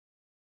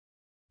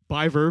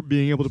Biver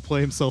being able to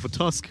play himself a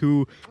Tusk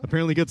who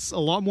apparently gets a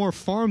lot more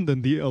farm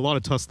than a lot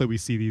of Tusks that we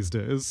see these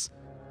days.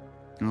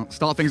 Well,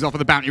 start things off with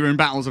the bounty rune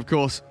battles, of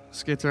course.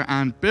 Skitter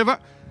and Biver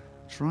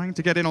trying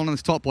to get in on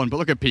this top one, but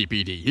look at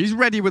PPD. He's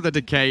ready with a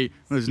decay.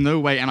 There's no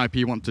way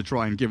NiP want to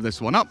try and give this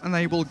one up, and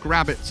they will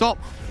grab it top.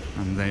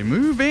 And they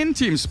move in,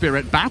 Team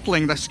Spirit,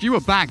 battling the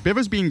skewer back.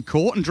 Biver's being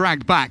caught and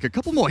dragged back. A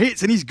couple more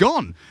hits, and he's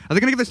gone. Are they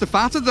going to give this to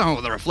Fata?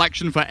 No, the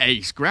reflection for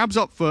Ace. Grabs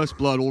up first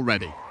blood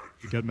already.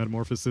 You get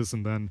Metamorphosis,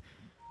 and then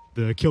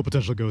the kill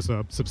potential goes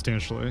up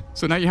substantially.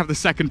 So now you have the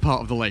second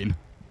part of the lane.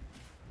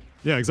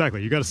 Yeah,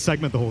 exactly. You got to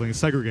segment the whole thing,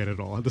 segregate it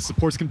all. The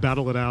supports can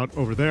battle it out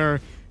over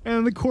there,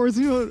 and the cores,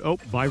 oh,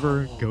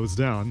 Biver goes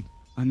down.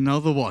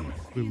 Another one.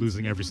 We're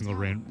losing every single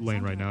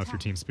lane right now if you're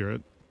Team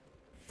Spirit.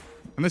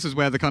 And this is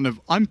where the kind of,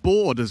 I'm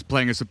bored as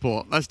playing a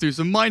support. Let's do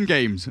some mind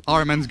games.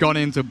 RMN's gone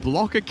in to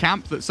block a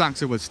camp that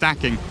Saxa was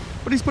stacking,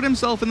 but he's put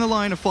himself in the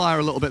line of fire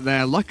a little bit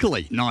there.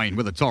 Luckily, 9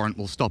 with a torrent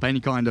will stop any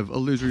kind of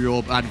illusory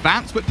orb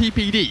advance, but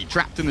PPD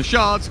trapped in the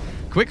shards.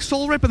 Quick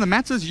soul rip and the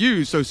meta's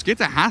used, so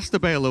Skitter has to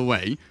bail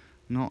away.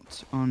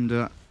 Not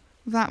under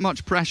that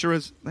much pressure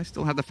as they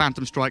still had the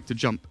Phantom Strike to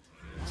jump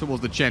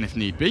towards the Chen if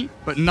need be.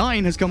 But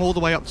 9 has come all the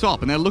way up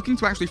top, and they're looking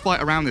to actually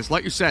fight around this,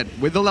 like you said,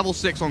 with the level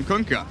 6 on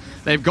Kunkka.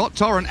 They've got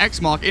Torrent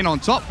X-Mark in on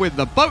top with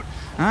the boat,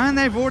 and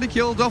they've already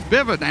killed off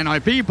Biver and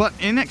NiP, but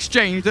in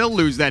exchange, they'll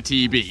lose their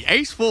TB.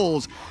 Ace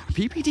falls.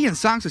 PPD and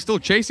Sax are still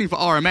chasing for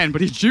RMN,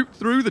 but he's juked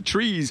through the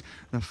trees.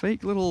 The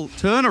fake little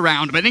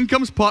turnaround, but in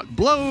comes Puck,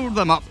 blow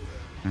them up,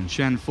 and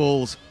Chen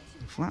falls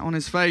flat on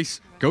his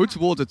face. Go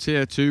towards a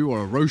tier 2 or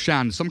a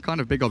Roshan, some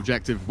kind of big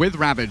objective with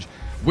Ravage,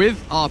 with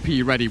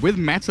RP ready, with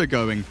meta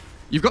going.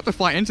 You've got to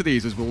fight into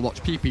these as we'll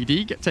watch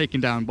PPD get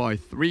taken down by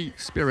 3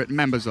 Spirit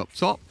members up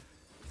top.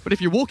 But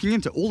if you're walking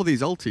into all of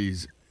these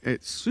ultis,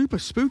 it's super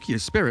spooky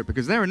as Spirit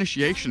because their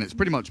initiation, it's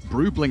pretty much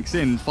Brew blinks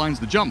in, finds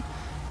the jump.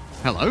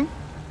 Hello?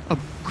 A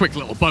quick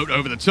little boat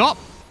over the top.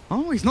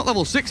 Oh, he's not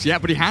level 6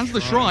 yet, but he has the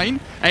shrine.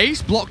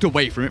 Ace blocked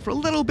away from it for a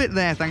little bit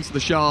there thanks to the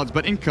shards,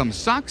 but in comes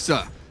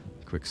Saxa.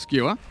 Quick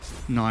skewer.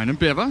 9 and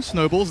Biver.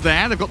 Snowball's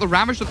there. They've got the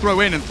Ravage to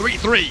throw in, and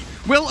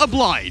 3-3 will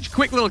oblige.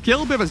 Quick little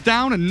kill. Biver's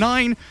down, and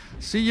 9.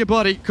 See you,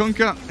 buddy.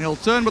 Kunkka, he'll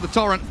turn with the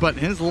torrent, but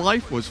his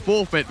life was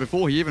forfeit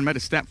before he even made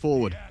a step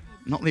forward.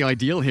 Not the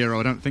ideal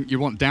hero, I don't think you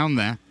want down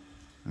there.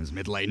 As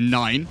mid lane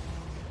 9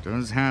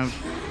 does have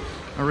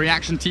a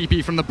reaction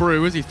TP from the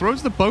Brew as he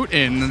throws the boat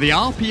in, and the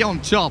RP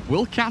on top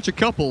will catch a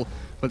couple.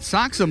 But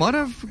Saxa might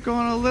have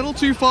gone a little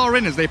too far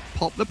in as they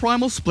pop the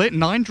Primal Split.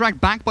 9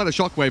 dragged back by the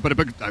Shockwave, but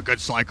a good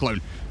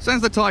Cyclone.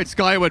 Sends the tide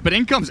skyward, but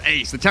in comes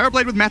Ace. The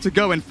Terrorblade with meta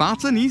going.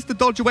 Fata needs to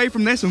dodge away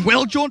from this and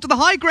will jaunt to the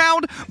high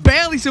ground.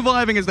 Barely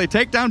surviving as they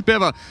take down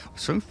Biver.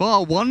 So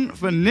far,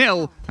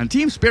 1-0. And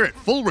Team Spirit,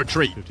 full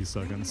retreat. 50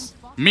 seconds.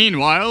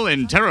 Meanwhile,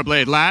 in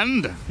Terrorblade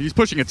land, he's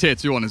pushing a tier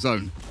 2 on his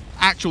own.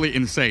 Actually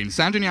insane.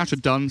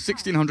 Sanjanyasha done,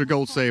 1,600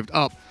 gold saved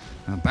up.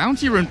 A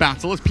bounty rune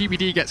battle as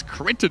PPD gets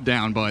critted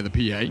down by the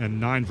PA.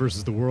 And 9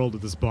 versus the world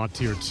with this bot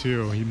tier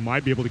 2. He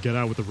might be able to get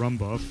out with the rum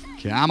buff.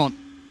 Come on.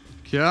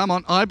 Come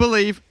on. I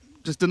believe.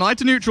 Just denied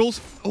to neutrals.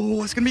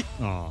 Oh, it's going to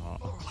be... Oh,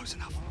 close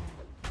enough.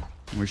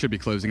 We should be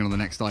closing in on the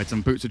next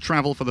item. Boots of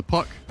Travel for the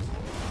Puck.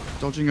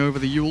 Dodging over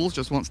the Yules.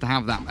 Just wants to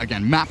have that,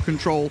 again, map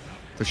control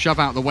to shove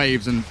out the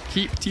waves and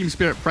keep Team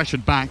Spirit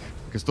pressured back.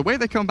 Because the way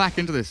they come back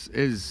into this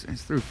is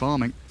through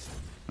farming.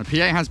 The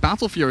PA has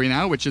Battle Fury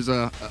now, which is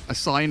a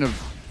sign of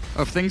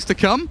things to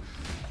come.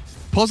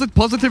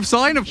 Positive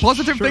sign of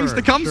positive things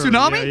to come,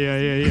 Tsunami?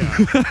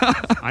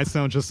 Yeah. I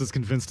sound just as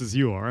convinced as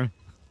you are.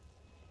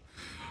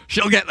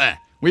 She'll get there.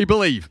 We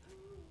believe.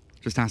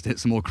 Just has to hit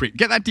some more creep.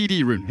 Get that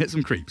DD rune. Hit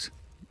some creeps.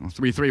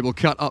 3-3 will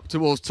cut up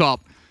towards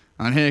top.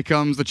 And here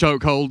comes the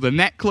chokehold. The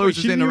net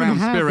closes in around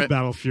Spirit.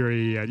 Battle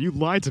Fury yet. You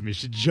lied to me.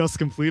 She just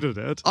completed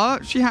it.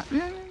 She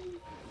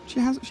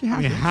has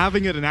I mean,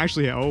 having it and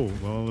actually, oh,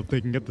 well, if they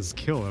can get this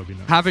kill, that would be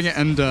nice. Having it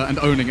and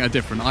owning it are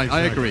different.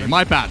 I agree.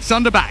 My bad.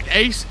 Sunder back.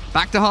 Ace,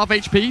 back to half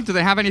HP. Do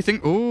they have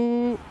anything?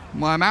 Oh,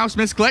 my mouse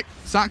misclicked.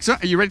 Saxa,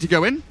 are you ready to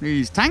go in?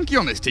 He's tanky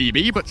on this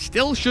TB, but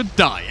still should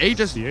die.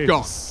 Aegis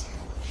gone.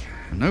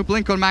 No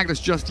blink on Magnus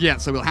just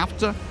yet, so we'll have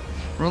to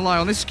rely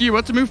on this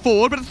skewer to move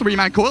forward, but a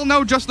 3-man coil.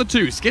 No, just the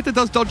 2. Skitter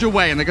does dodge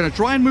away, and they're going to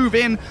try and move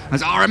in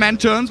as RMN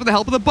turns with the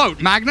help of the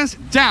boat. Magnus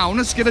down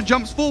as Skitter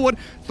jumps forward.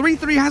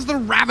 3-3 has the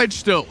Ravage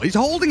still. He's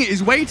holding it,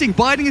 he's waiting,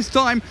 biding his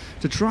time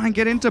to try and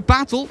get into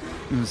battle.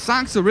 And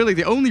Saxa really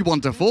the only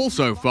one to fall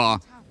so far.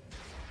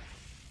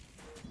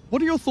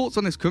 What are your thoughts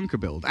on this Kunkka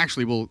build?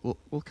 Actually,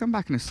 we'll come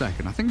back in a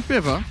second. I think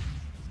Biver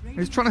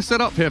is trying to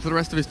set up here for the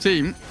rest of his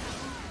team.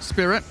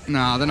 Spirit,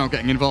 nah, they're not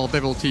getting involved.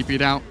 They've all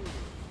TP'd out.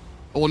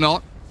 Or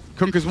not.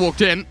 Kunkka's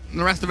walked in, and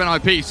the rest of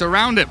NiP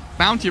surround him.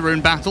 Bounty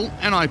rune battle,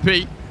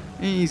 NiP,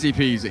 easy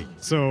peasy.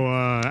 So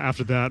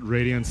after that,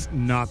 Radiance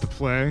not the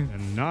play,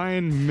 and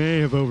 9 may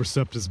have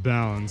overstepped his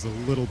bounds a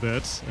little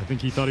bit. I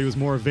think he thought he was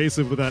more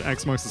evasive with that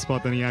X marks the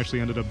spot than he actually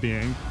ended up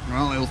being.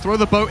 Well, he'll throw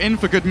the boat in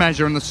for good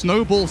measure, and the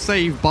snowball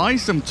save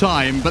buys some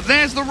time, but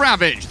there's the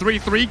Ravage.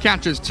 3-3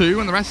 catches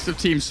 2, and the rest of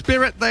Team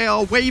Spirit, they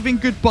are waving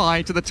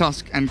goodbye to the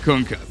Tusk and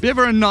Kunkka.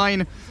 Biver and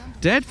 9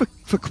 dead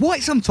for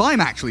quite some time,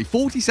 actually.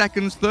 40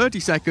 seconds, 30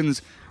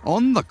 seconds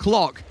on the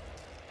clock.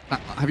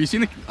 Have you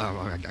seen the...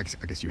 Oh, I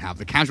guess you have.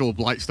 The casual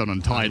Blightstone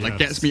Untied, like,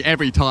 gets me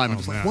every time. I'm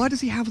just like, why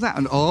does he have that?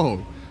 And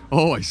oh,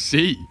 I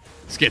see.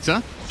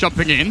 Skitter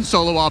jumping in,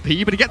 solo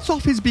RP, but he gets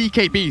off his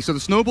BKB, so the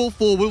snowball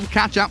 4 will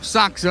catch up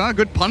Saxa.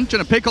 Good punch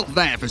and a pick up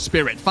there for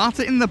Spirit.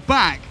 Fata in the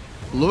back,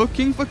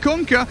 looking for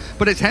Kunkka,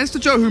 but it's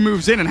Hestajoe who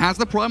moves in and has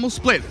the primal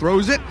split.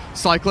 Throws it,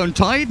 Cyclone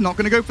Tide, not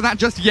going to go for that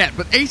just yet,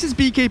 but Ace's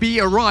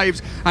BKB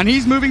arrives, and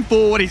he's moving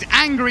forward, he's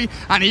angry,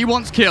 and he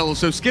wants kills,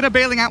 so Skitter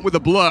bailing out with a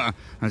blur,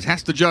 as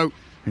Hestajoe,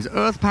 his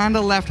Earth Panda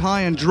left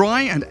high and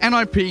dry, and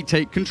NiP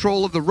take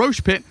control of the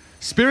Roche Pit.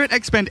 Spirit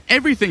expend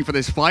everything for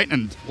this fight,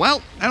 and,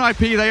 well,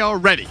 NiP, they are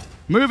ready.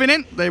 Moving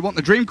in, they want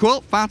the Dream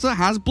Coil. Fata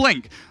has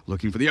Blink,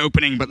 looking for the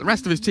opening, but the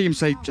rest of his team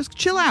say, just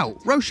chill out.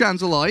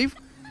 Roshan's alive.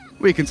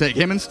 We can take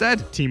him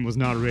instead. Team was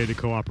not ready to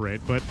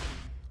cooperate, but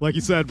like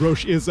you said,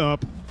 Roche is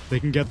up. They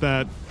can get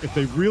that if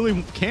they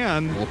really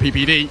can. Or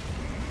PPD.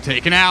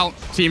 Taken out.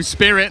 Team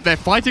Spirit, they're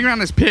fighting around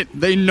this pit.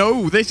 They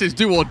know this is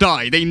do or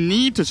die. They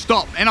need to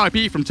stop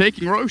NiP from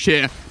taking Roche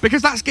here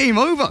because that's game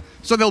over.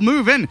 So they'll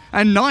move in,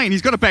 and 9,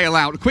 he's got to bail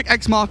out. A quick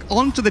X mark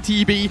onto the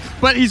TB,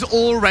 but he's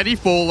already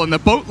fallen. The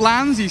boat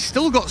lands. He's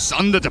still got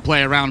Sunder to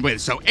play around with.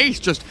 So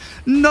Ace just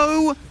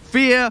no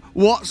fear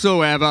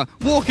whatsoever.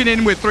 Walking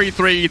in with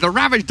 3-3. The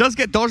Ravage does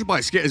get dodged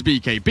by Skitter's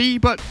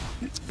BKB, but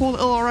it's poor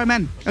little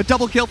RMN. A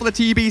double kill for the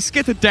TB.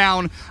 Skitter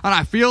down, and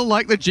I feel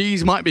like the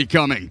G's might be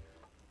coming.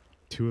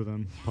 2 of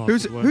them.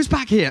 Who's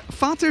back here?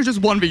 Fata is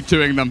just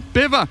 1v2ing them.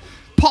 Biver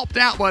popped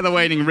out by the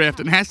Waning Rift,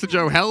 and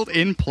Hestajoe held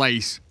in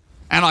place.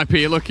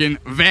 NiP looking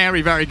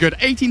very, very good.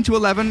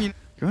 18-11.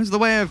 Goes the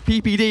way of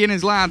PPD and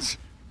his lads.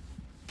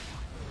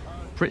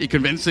 Pretty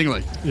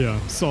convincingly. Yeah,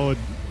 solid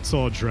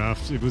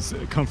draft. It was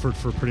comfort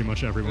for pretty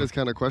much everyone. It's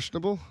kind of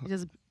questionable. He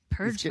just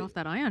purged off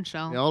that Ion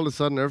Shell. Yeah, all of a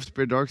sudden, Earth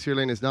Spirit Dark Seer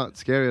lane is not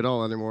scary at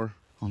all anymore.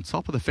 On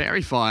top of the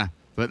Fairy Fire.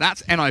 But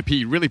that's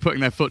NiP really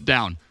putting their foot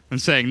down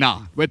and saying,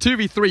 nah, we're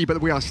 2v3,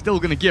 but we are still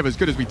going to give as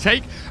good as we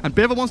take. And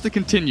Biver wants to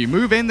continue.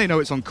 Move in, they know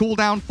it's on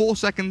cooldown, 4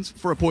 seconds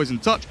for a poison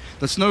touch.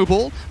 The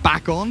snowball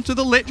back on to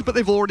the Lich, but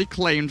they've already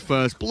claimed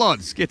first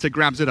blood. Skitter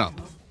grabs it up.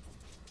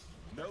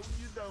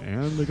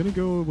 And they're going to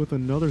go with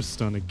another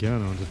stun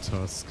again onto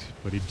Tusk,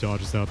 but he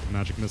dodges out the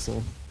magic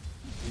missile.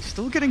 He's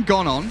still getting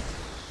gone on.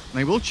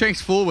 They will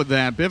chase forward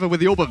there. Biver with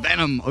the Orb of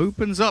Venom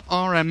opens up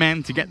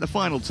RMN to get the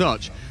final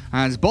touch.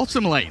 As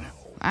bottom lane,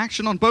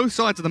 action on both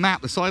sides of the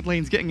map. The side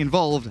lane's getting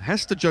involved.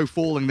 Hestajoe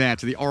falling there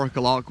to the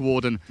Oracle Arc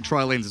Warden.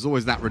 Tri lanes is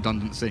always that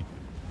redundancy.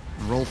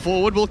 Roll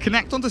forward will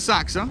connect onto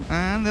Saxa,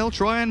 and they'll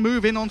try and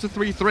move in onto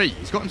 3-3.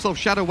 He's got himself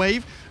Shadow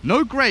Wave,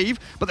 no Grave,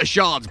 but the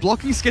shards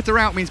blocking Skitter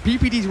out means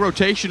PPD's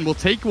rotation will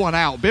take one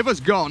out. Biver's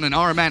gone, and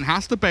RMN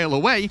has to bail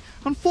away.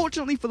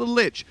 Unfortunately for the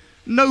Lich,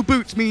 no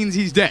boots means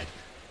he's dead.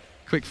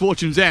 Quick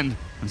Fortune's End,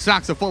 and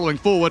Saxa following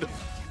forward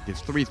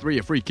gives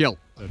 3-3 a free kill.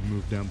 That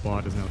move down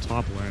bot is now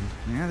top lane.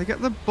 Yeah, they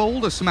get the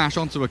boulder smash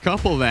onto a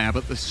couple there,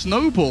 but the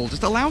snowball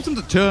just allows them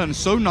to turn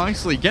so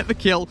nicely, get the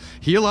kill,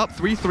 heal up,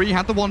 3-3,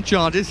 had the 1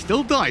 charges,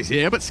 still dies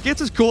here, but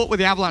Skitter's caught with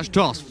the avalanche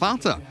toss.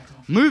 Fata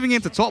moving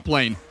into top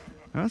lane.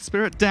 Earth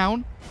Spirit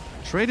down,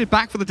 traded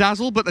back for the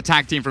dazzle, but the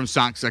tag team from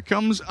Saxa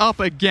comes up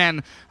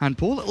again, and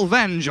poor little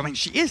Venge, I mean,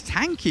 she is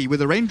tanky with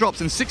the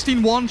raindrops and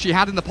 16-1 she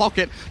had in the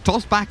pocket,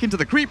 tossed back into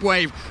the creep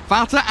wave.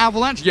 Fata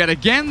avalanche yet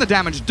again, the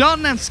damage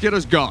done, and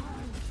Skitter's gone.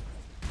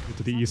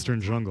 To the eastern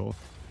jungle.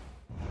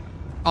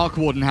 Arc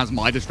Warden has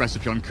Midas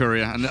recipe on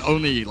Courier, and they're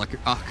only like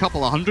a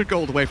couple of 100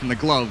 gold away from the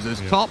gloves.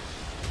 There's top.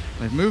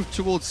 They've moved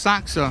towards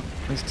Saxa.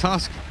 There's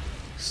Tusk.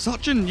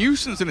 Such a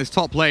nuisance in this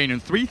top lane,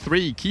 and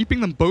 3-3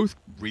 keeping them both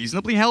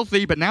reasonably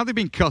healthy, but now they've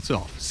been cut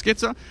off.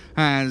 Skitter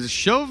has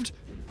shoved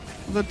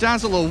the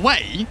dazzle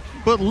away,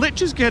 but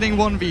Lich is getting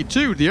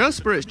 1v2. The Earth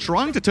Spirit's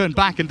trying to turn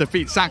back and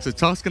defeat Saxa's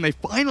Tusk, and they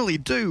finally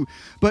do,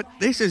 but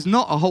this is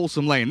not a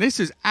wholesome lane. This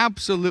is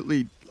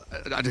absolutely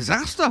a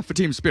disaster for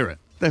Team Spirit.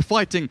 They're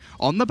fighting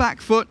on the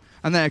back foot,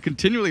 and they're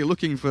continually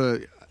looking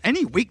for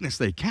any weakness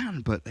they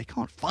can, but they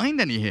can't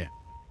find any here.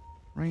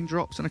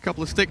 Raindrops and a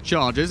couple of stick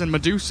charges, and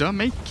Medusa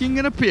making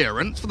an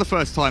appearance for the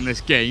first time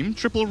this game.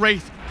 Triple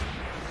Wraith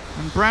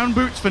and Brown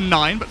Boots for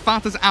 9, but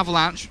Fata's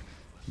Avalanche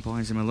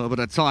buys him a little bit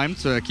of time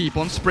to keep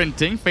on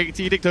sprinting. Fate's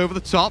Edict over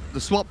the top,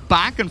 the swap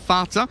back, and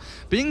Fata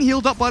being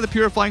healed up by the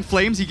Purifying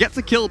Flames. He gets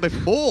a kill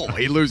before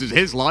he loses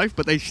his life,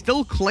 but they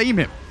still claim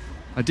him.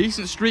 A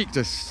decent streak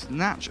to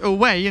snatch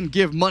away and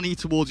give money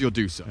towards your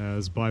Dusa.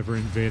 As Biver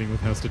invading with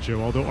Hestajoe,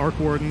 although Arc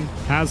Warden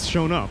has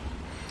shown up.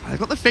 They've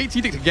got the Fate's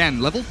Edict again.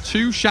 Level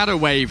 2 Shadow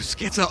Wave.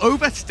 Skitter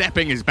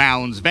overstepping his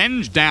bounds.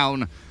 Venge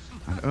down.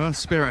 And Earth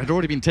Spirit had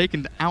already been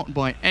taken out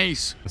by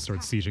Ace. I start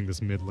sieging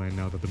this mid lane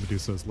now that the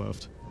Medusa has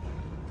left.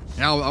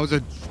 Yeah, I was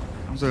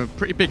a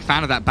pretty big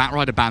fan of that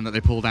Batrider ban that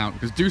they pulled out,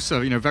 because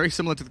Dusa, you know, very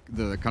similar to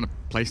the kind of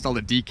playstyle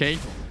that DK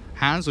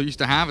has or used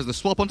to have, as the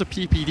swap onto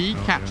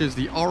PPD captures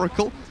the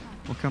Oracle.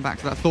 We'll come back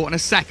to that thought in a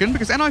second,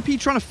 because NiP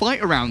trying to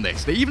fight around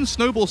this. They even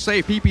snowball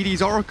save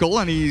PPD's Oracle,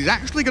 and he's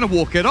actually going to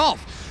walk it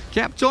off.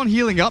 kept on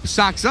healing up.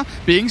 Saxa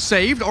being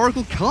saved.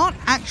 Oracle can't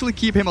actually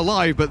keep him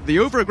alive, but the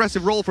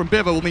over-aggressive roll from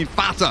Biva will mean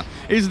Fata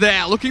is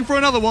there looking for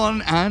another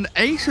one, and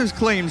Ace has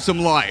claimed some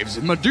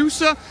lives.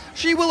 Medusa,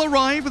 she will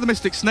arrive with the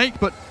Mystic Snake,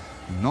 but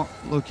not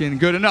looking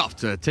good enough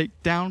to take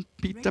down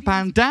Peter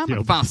Pan Dam. Yeah,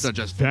 And Fata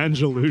just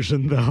Venge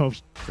illusion, though.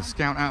 to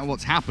scout out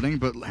what's happening,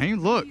 but hey,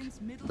 look.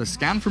 The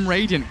scan from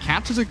Radiant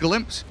catches a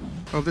glimpse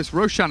of this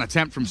Roshan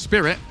attempt from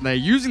Spirit. They're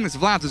using this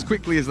Vlad as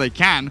quickly as they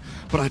can,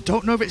 but I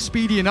don't know if it's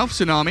speedy enough,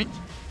 Tsunami.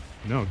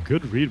 No,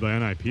 good read by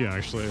NiP,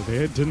 actually.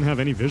 They didn't have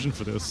any vision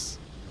for this,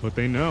 but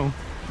they know.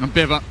 And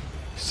Biva,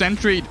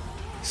 Sentry'd.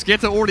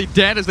 Skitter already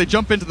dead as they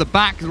jump into the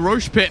back. The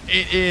Roche Pit,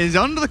 it is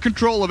under the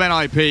control of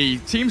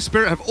NiP. Team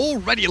Spirit have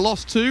already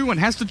lost 2, and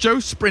Hester Joe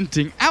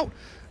sprinting out.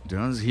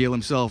 Does heal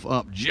himself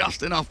up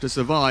just enough to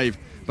survive.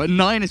 But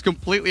 9 is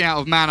completely out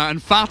of mana,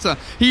 and Fata,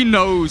 he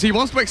knows, he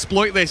wants to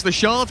exploit this. The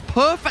shards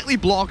perfectly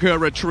block her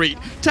retreat.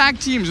 Tag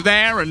team's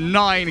there, and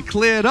 9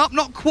 cleared up,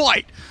 not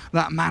quite.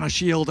 That mana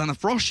shield and the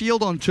frost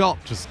shield on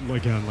top. Just,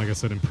 again, like I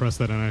said, impressed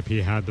that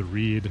NiP had the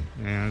read,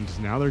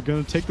 and now they're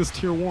going to take this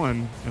tier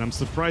 1, and I'm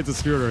surprised the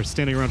Spirit are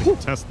standing around to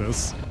contest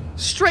this.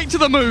 Straight to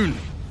the moon.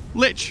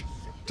 Lich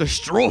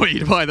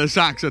destroyed by the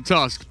Saxa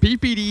Tusk.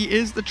 PPD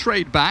is the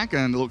trade back,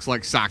 and it looks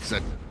like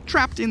Saxa,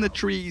 trapped in the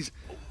trees,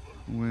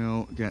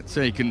 will get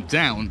taken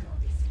down.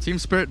 Team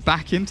Spirit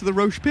back into the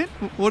Roche Pit.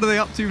 What are they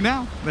up to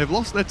now? They've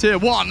lost their tier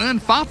 1,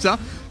 and Fata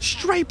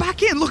straight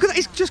back in. Look at that,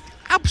 he's just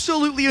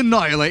absolutely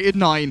annihilated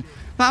 9.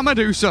 That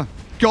Medusa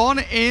gone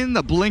in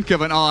the blink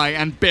of an eye,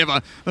 and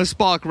Biva, the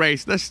Spark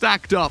Race, they're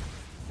stacked up.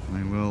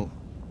 They will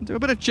do a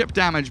bit of chip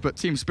damage, but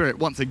Team Spirit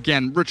once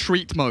again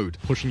retreat mode.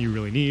 Pushing you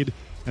really need,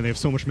 and they have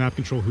so much map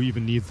control. Who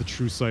even needs the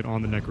True Sight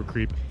on the Necro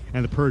Creep?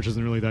 And the Purge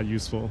isn't really that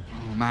useful.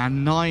 Oh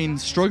man, 9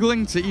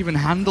 struggling to even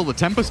handle the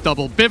Tempest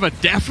double. Biva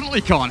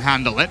definitely can't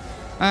handle it.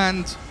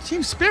 And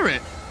Team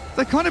Spirit,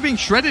 they're kind of being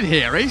shredded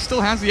here. Ace still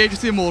has the Age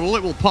of the Immortal.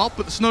 It will pop,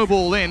 but the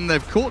snowball in.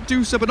 They've caught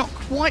Dusa, but not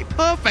quite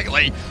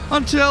perfectly,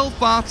 until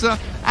Fata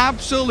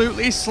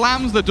absolutely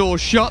slams the door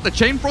shut. The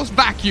Chain Frost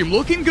vacuum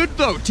looking good,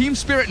 though. Team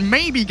Spirit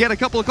maybe get a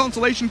couple of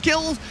consolation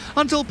kills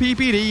until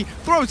PPD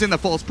throws in the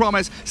false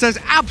promise, says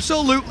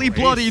absolutely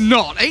bloody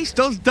not. Ace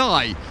does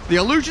die. The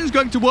illusion's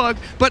going to work,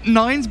 but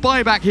 9's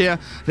buyback here.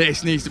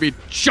 This needs to be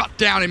shut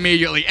down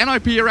immediately.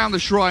 NiP around the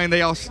shrine.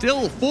 They are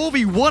still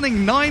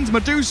 4v1ing 9's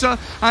Medusa,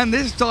 and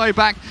this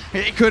dieback,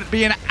 it could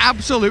be an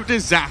absolute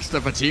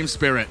disaster for Team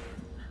Spirit.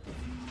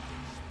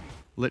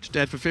 Lich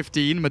dead for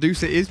 15.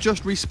 Medusa is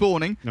just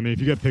respawning. I mean, if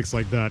you get picks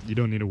like that, you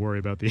don't need to worry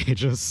about the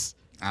Aegis.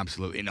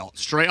 Absolutely not.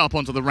 Straight up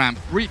onto the ramp,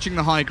 reaching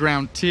the high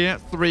ground. Tier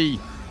 3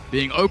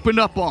 being opened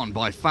up on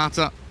by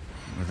Fata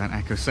with that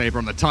Echo Saber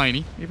on the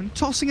Tiny. Even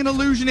tossing an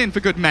illusion in for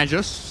good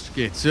measure.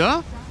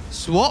 Skitter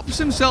swaps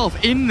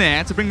himself in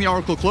there to bring the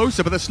Oracle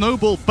closer, but the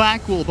snowball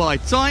back will buy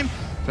time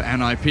for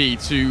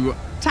NiP to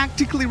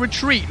tactically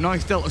retreat.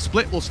 Nice Delta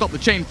split will stop the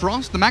Chain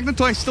Frost. The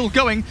Magnetize still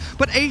going,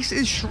 but Ace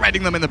is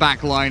shredding them in the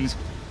back lines.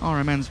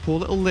 RMN's poor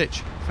little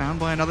Lich found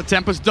by another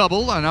Tempest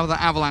double, another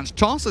Avalanche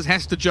toss as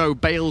Hester Joe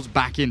bails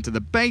back into the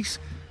base.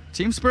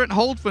 Team Spirit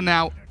hold for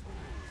now.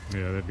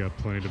 Yeah, they've got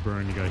plenty to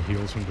burn. You got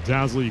heals from the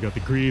Dazzle, you got the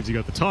Greaves, you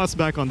got the toss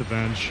back on the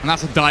bench. And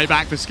that's a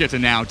dieback for Skitter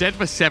now, dead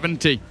for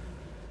 70.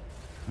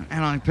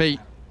 And NiP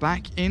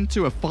back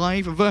into a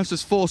 5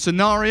 versus 4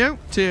 scenario.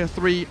 Tier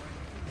 3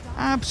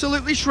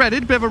 absolutely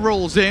shredded. Biva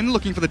rolls in,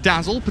 looking for the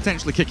Dazzle,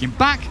 potentially kicking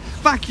back.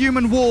 Vacuum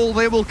and Wall,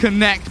 they will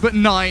connect, but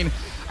 9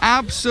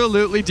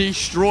 absolutely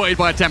destroyed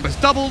by a Tempest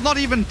double. Not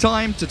even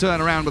time to turn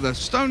around with a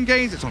Stone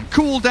Gaze. It's on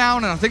cooldown,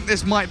 and I think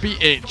this might be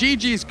it.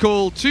 GG's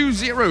call,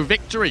 2-0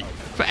 victory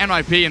for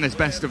NiP in this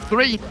best of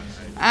 3.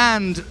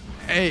 And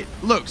it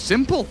looks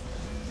simple.